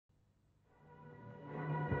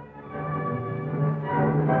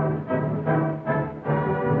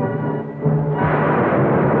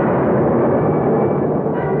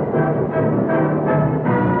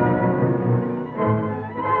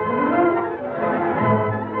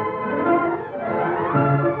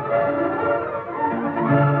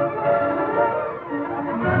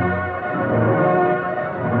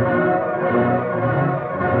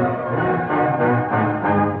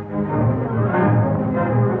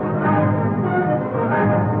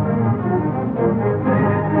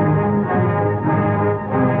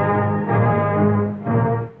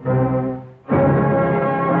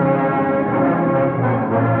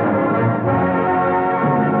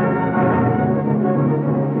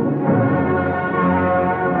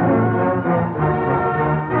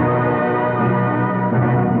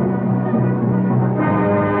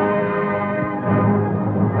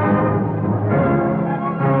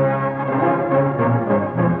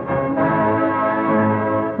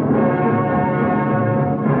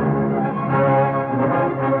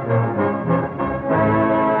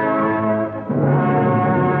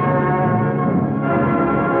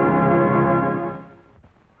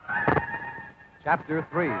Chapter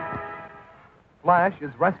 3. Flash is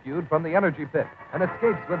rescued from the energy pit and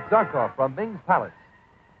escapes with Zarkov from Ming's palace.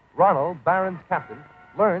 Ronald, Baron's captain,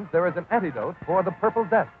 learns there is an antidote for the Purple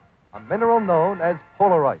Death, a mineral known as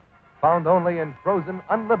Polaroid, found only in frozen,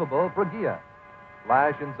 unlivable Phrygia.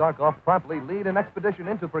 Flash and Zarkov promptly lead an expedition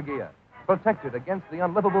into Phrygia, protected against the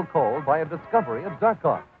unlivable cold by a discovery of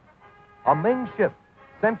Zarkov. A Ming ship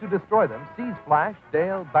sent to destroy them sees Flash,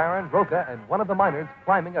 Dale, Baron, Roca, and one of the miners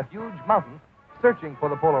climbing a huge mountain, searching for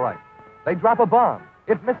the Polaroid. They drop a bomb.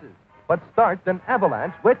 It misses, but starts an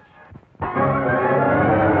avalanche which...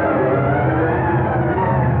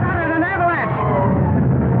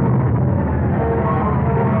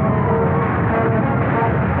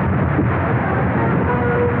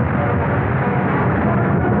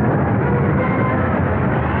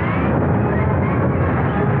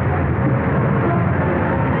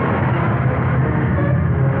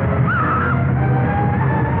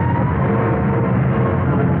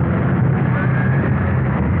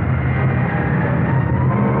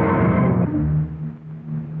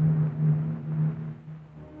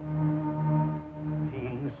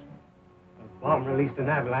 An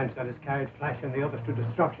avalanche that has carried Flash and the others to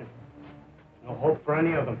destruction. No hope for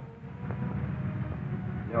any of them.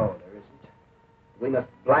 No, there isn't. We must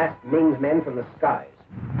blast Ming's men from the skies.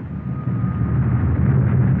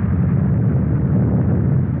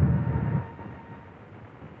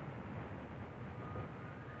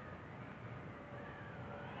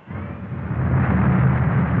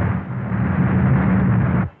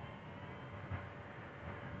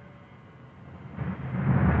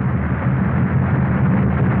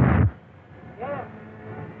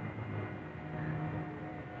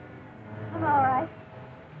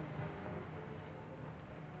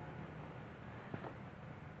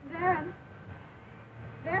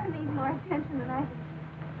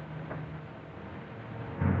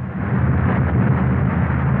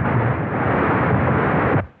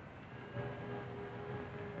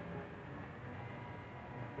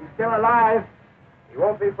 Alive. He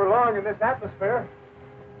won't be for long in this atmosphere.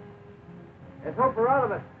 There's hope for all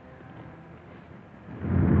of us.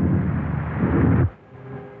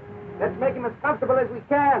 Let's make him as comfortable as we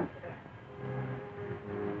can.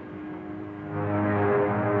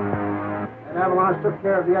 That avalanche took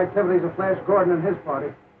care of the activities of Flash Gordon and his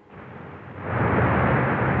party.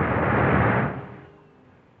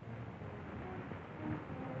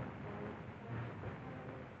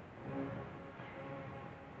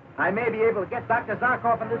 I may be able to get Dr.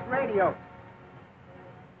 Zarkov on this radio.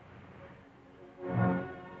 With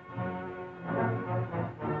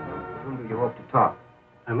whom do you hope to talk?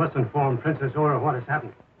 I must inform Princess Aura what has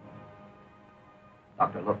happened.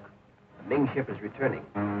 Doctor, look. The Ming ship is returning.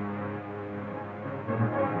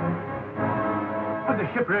 Put the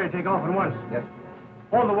ship ready to take off at once. Yes.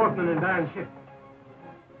 All the workmen in Darren's ship.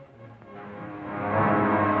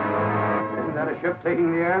 Isn't that a ship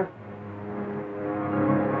taking the air?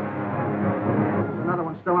 Another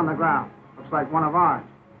one still on the ground. Looks like one of ours.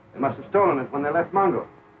 They must have stolen it when they left Mongo.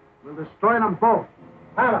 We'll destroy them both.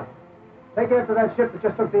 Alan, take after that ship that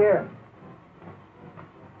just took the air.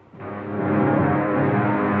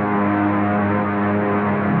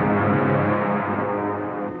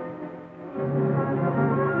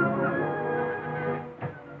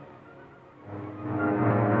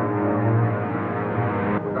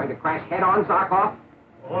 We're going to crash head on, Zarkov?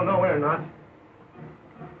 Oh, no, we're not.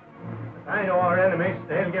 I know our enemies,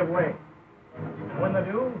 they'll give way. And when they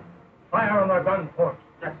do, fire on their gun ports.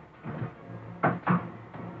 Yes.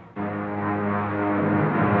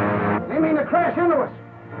 They mean to crash into us.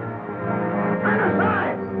 Turn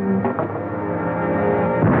aside!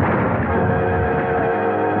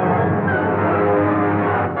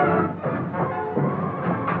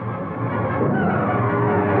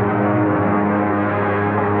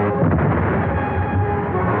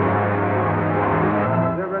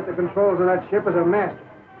 Controls of that ship is a master.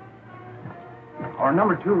 Our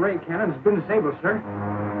number 2 ray cannon has been disabled, sir.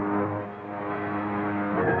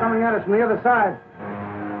 They're coming at us from the other side.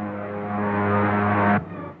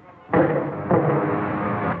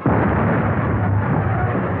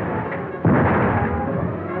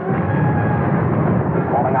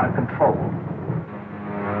 Falling out of control.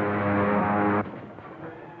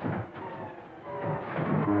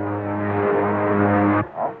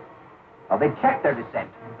 Oh, they checked their descent.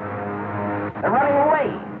 They're running away.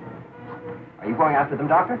 Are you going after them,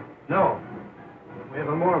 Doctor? No. We have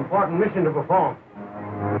a more important mission to perform.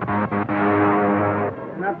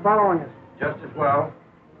 They're not following us. Just as well.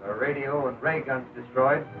 The radio and ray guns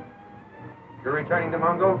destroyed. You're returning to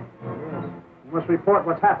Mongo? Yes. You must report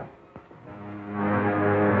what's happened.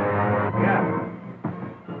 Yeah.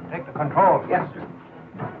 Take the Control. Yes, sir.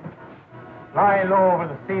 Fly low over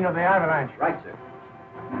the scene of the avalanche. Right, sir.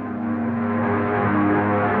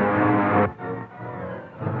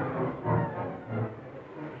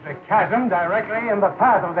 There's a chasm directly in the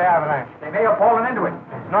path of the avalanche. They may have fallen into it.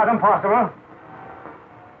 It's not impossible.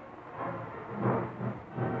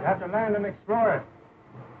 We have to land and explore it.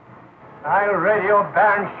 I'll radio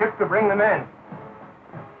Baron's ship to bring them in.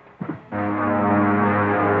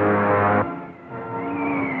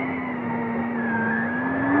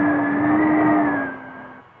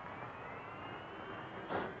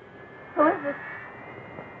 Who is it?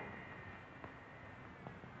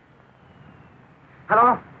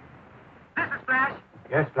 Hello? This is Flash.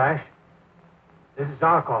 Yes, Flash. This is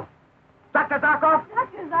Zarkov. Dr. Zarkov?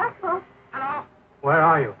 Dr. Zarkov. Hello. Where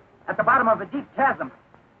are you? At the bottom of a deep chasm,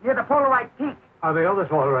 near the Polaroid Peak. Are the others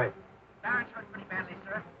all right? Baron's hurt pretty badly,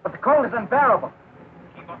 sir. But the cold is unbearable.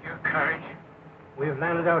 Keep up your courage. We have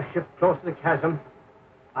landed our ship close to the chasm.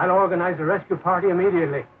 I'll organize a rescue party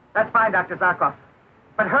immediately. That's fine, Dr. Zarkov.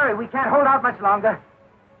 But hurry, we can't hold out much longer.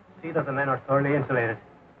 See that the men are thoroughly insulated,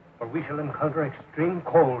 or we shall encounter extreme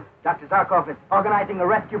cold. Dr. Zarkov is organizing a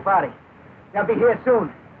rescue party. They'll be here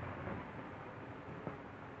soon.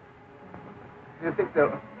 You think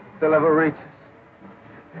they'll ever reach us?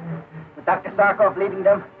 With Dr. Zarkov leading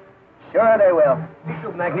them? Sure they will.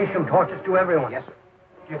 Issue magnesium torches to everyone. Yes, sir.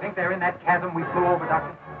 Do you think they're in that chasm we flew over,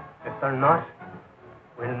 Doctor? If they're not,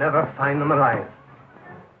 we'll never find them alive.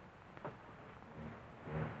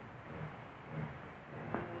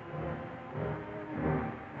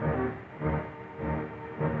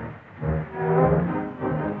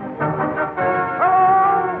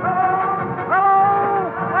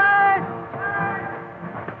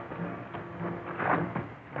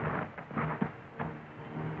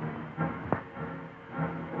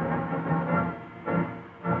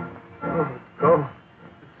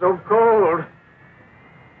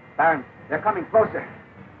 Baron, they're coming closer.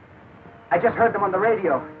 I just heard them on the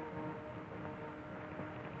radio.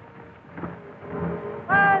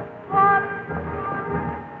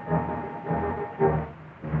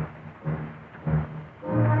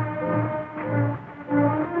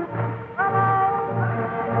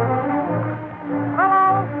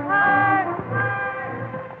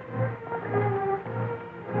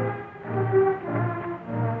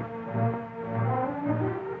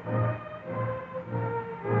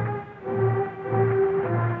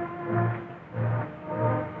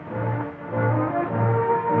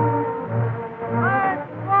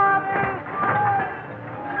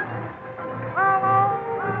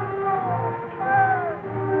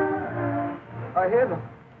 I hear them.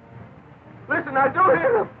 Listen, I do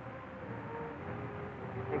hear them.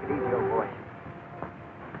 Take it easy, old boy.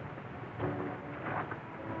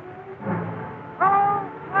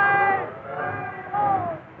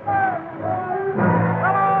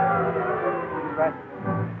 He's right.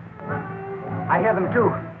 I hear them too.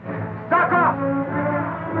 Zarkov!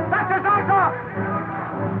 Dr. Zarkov!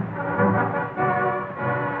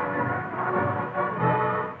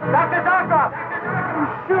 Dr. Zarkov!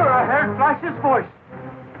 Sure, I heard Flash's voice.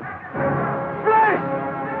 Flash!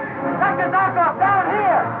 Dr. Zarkov, down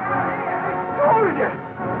here! Told you.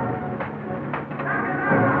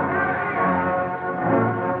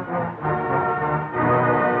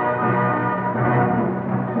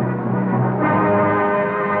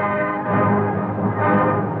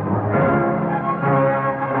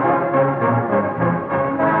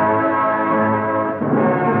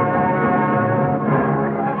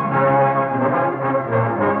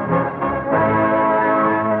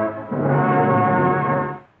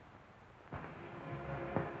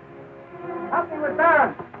 Help me with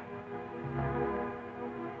Baron!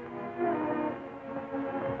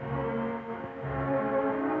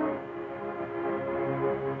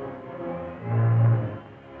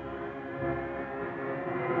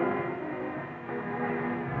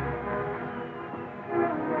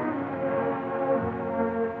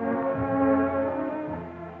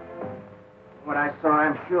 What I saw,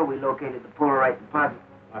 I'm sure we located the Polaroid deposit.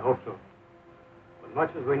 I hope so. As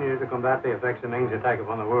much as we needed to combat the effects of Ming's attack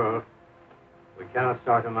upon the world, we cannot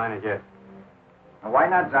start to mine it yet. Now, why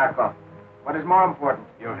not Zarkov? What is more important?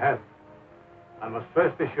 Your health. I must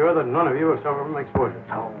first be sure that none of you will suffer from exposure.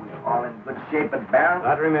 Oh, we're all in good shape, but Baron?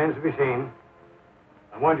 That remains to be seen.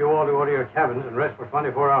 I want you all to go to your cabins and rest for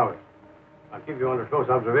 24 hours. I'll keep you under close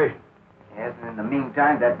observation. Yes, and in the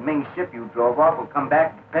meantime, that Ming ship you drove off will come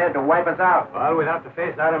back prepared to wipe us out. Well, we'll have to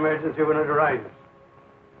face that emergency when it arises.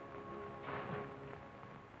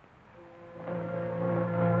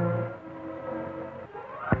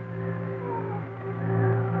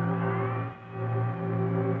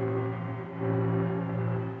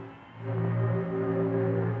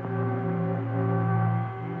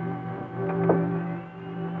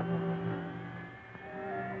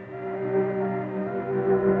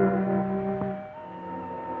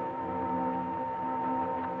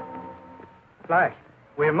 Flash.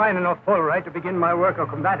 We have mine enough full right to begin my work of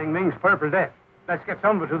combating Ming's Purple Death. Let's get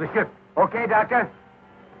some of it to the ship. Okay, Doctor.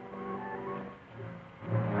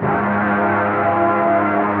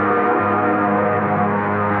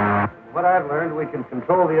 What I've learned, we can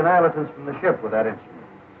control the annihilants from the ship with that instrument.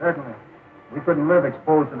 Certainly. We couldn't live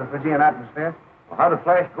exposed to the Phrygian atmosphere. Well, how did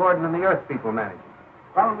Flash Gordon and the Earth people manage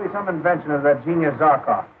it? Probably some invention of that genius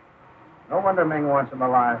Zarkov. No wonder Ming wants him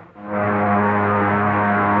alive.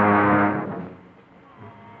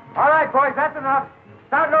 All right, boys, that's enough.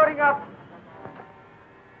 Start loading up.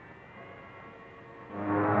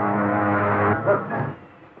 Look,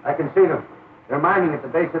 I can see them. They're mining at the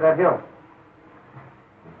base of that hill.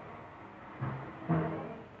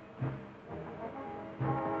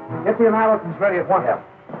 Get the annihilants ready at once. Yeah.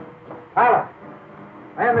 Tyler,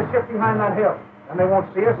 man the ship behind that hill. And they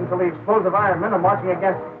won't see us until the explosive Iron Men are marching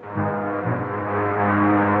against us.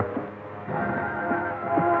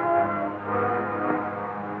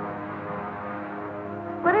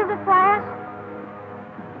 What is it, Flash?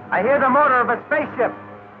 I hear the motor of a spaceship.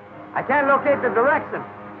 I can't locate the direction.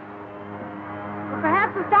 Well,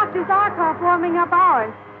 perhaps it's Dr. Zarkov warming up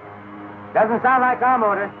ours. Doesn't sound like our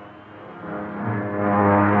motor.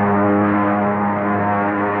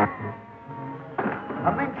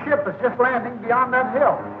 A Ming ship is just landing beyond that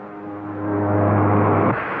hill.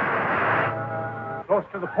 Close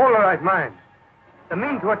to the Polaroid mine. The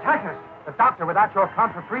Ming to attack us. The Doctor, without your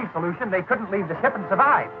contra-free solution, they couldn't leave the ship and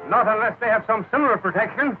survive. Not unless they have some similar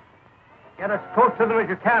protection. Get as close to them as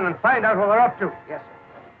you can and find out what they're up to. Yes, sir.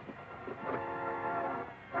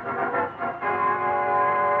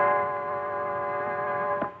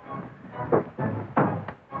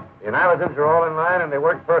 The annihilants are all in line and they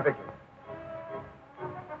work perfectly.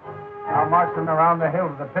 I'll march them around the hill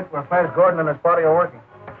to the pit where Flash Gordon and his party are working.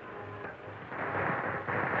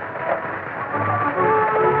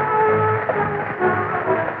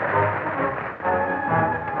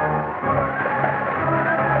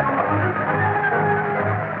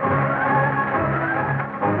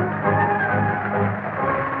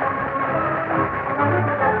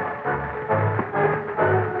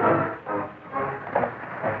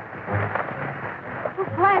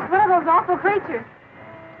 Flash, what are those awful creatures?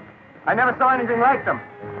 I never saw anything like them.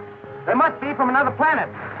 They must be from another planet.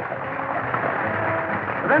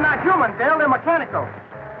 But they're not human, Dale. They're mechanical.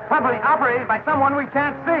 Probably operated by someone we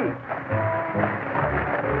can't see.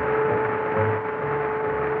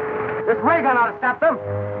 This ray gun ought to stop them.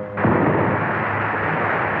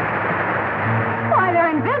 Why,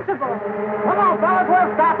 they're invincible. Come on, fellas,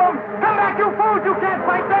 we'll stop them. Come back, you fools. You can't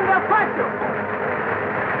fight them. They'll crush you.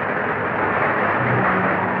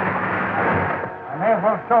 I may as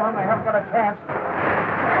well show them they haven't got a chance.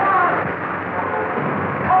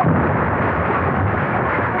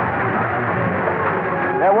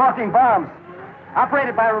 They're walking bombs,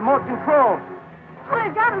 operated by remote control. Oh,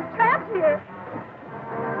 they've got us trapped here.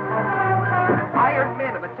 Iron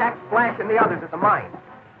men have attacked Flash and the others at the mine.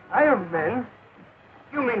 Iron men?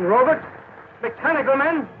 You mean robots? Mechanical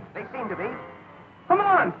men? They seem to be. Come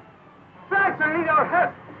on! Flash, I need our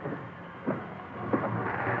help!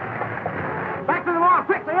 Back to the wall,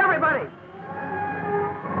 quickly, everybody!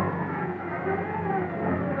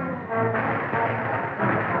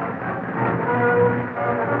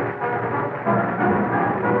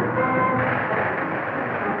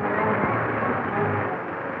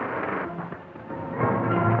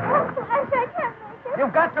 Oh, Flash, I can't make it.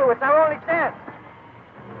 You've got to. It's our only chance.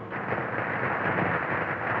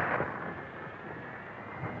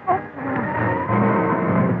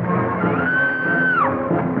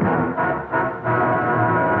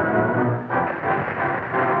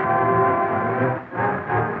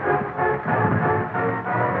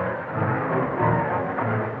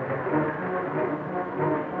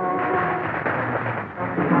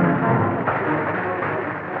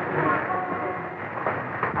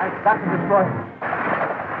 I've got to destroy him.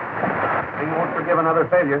 Ming won't forgive another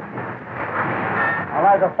failure. I'll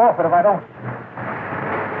rise a forfeit if I don't.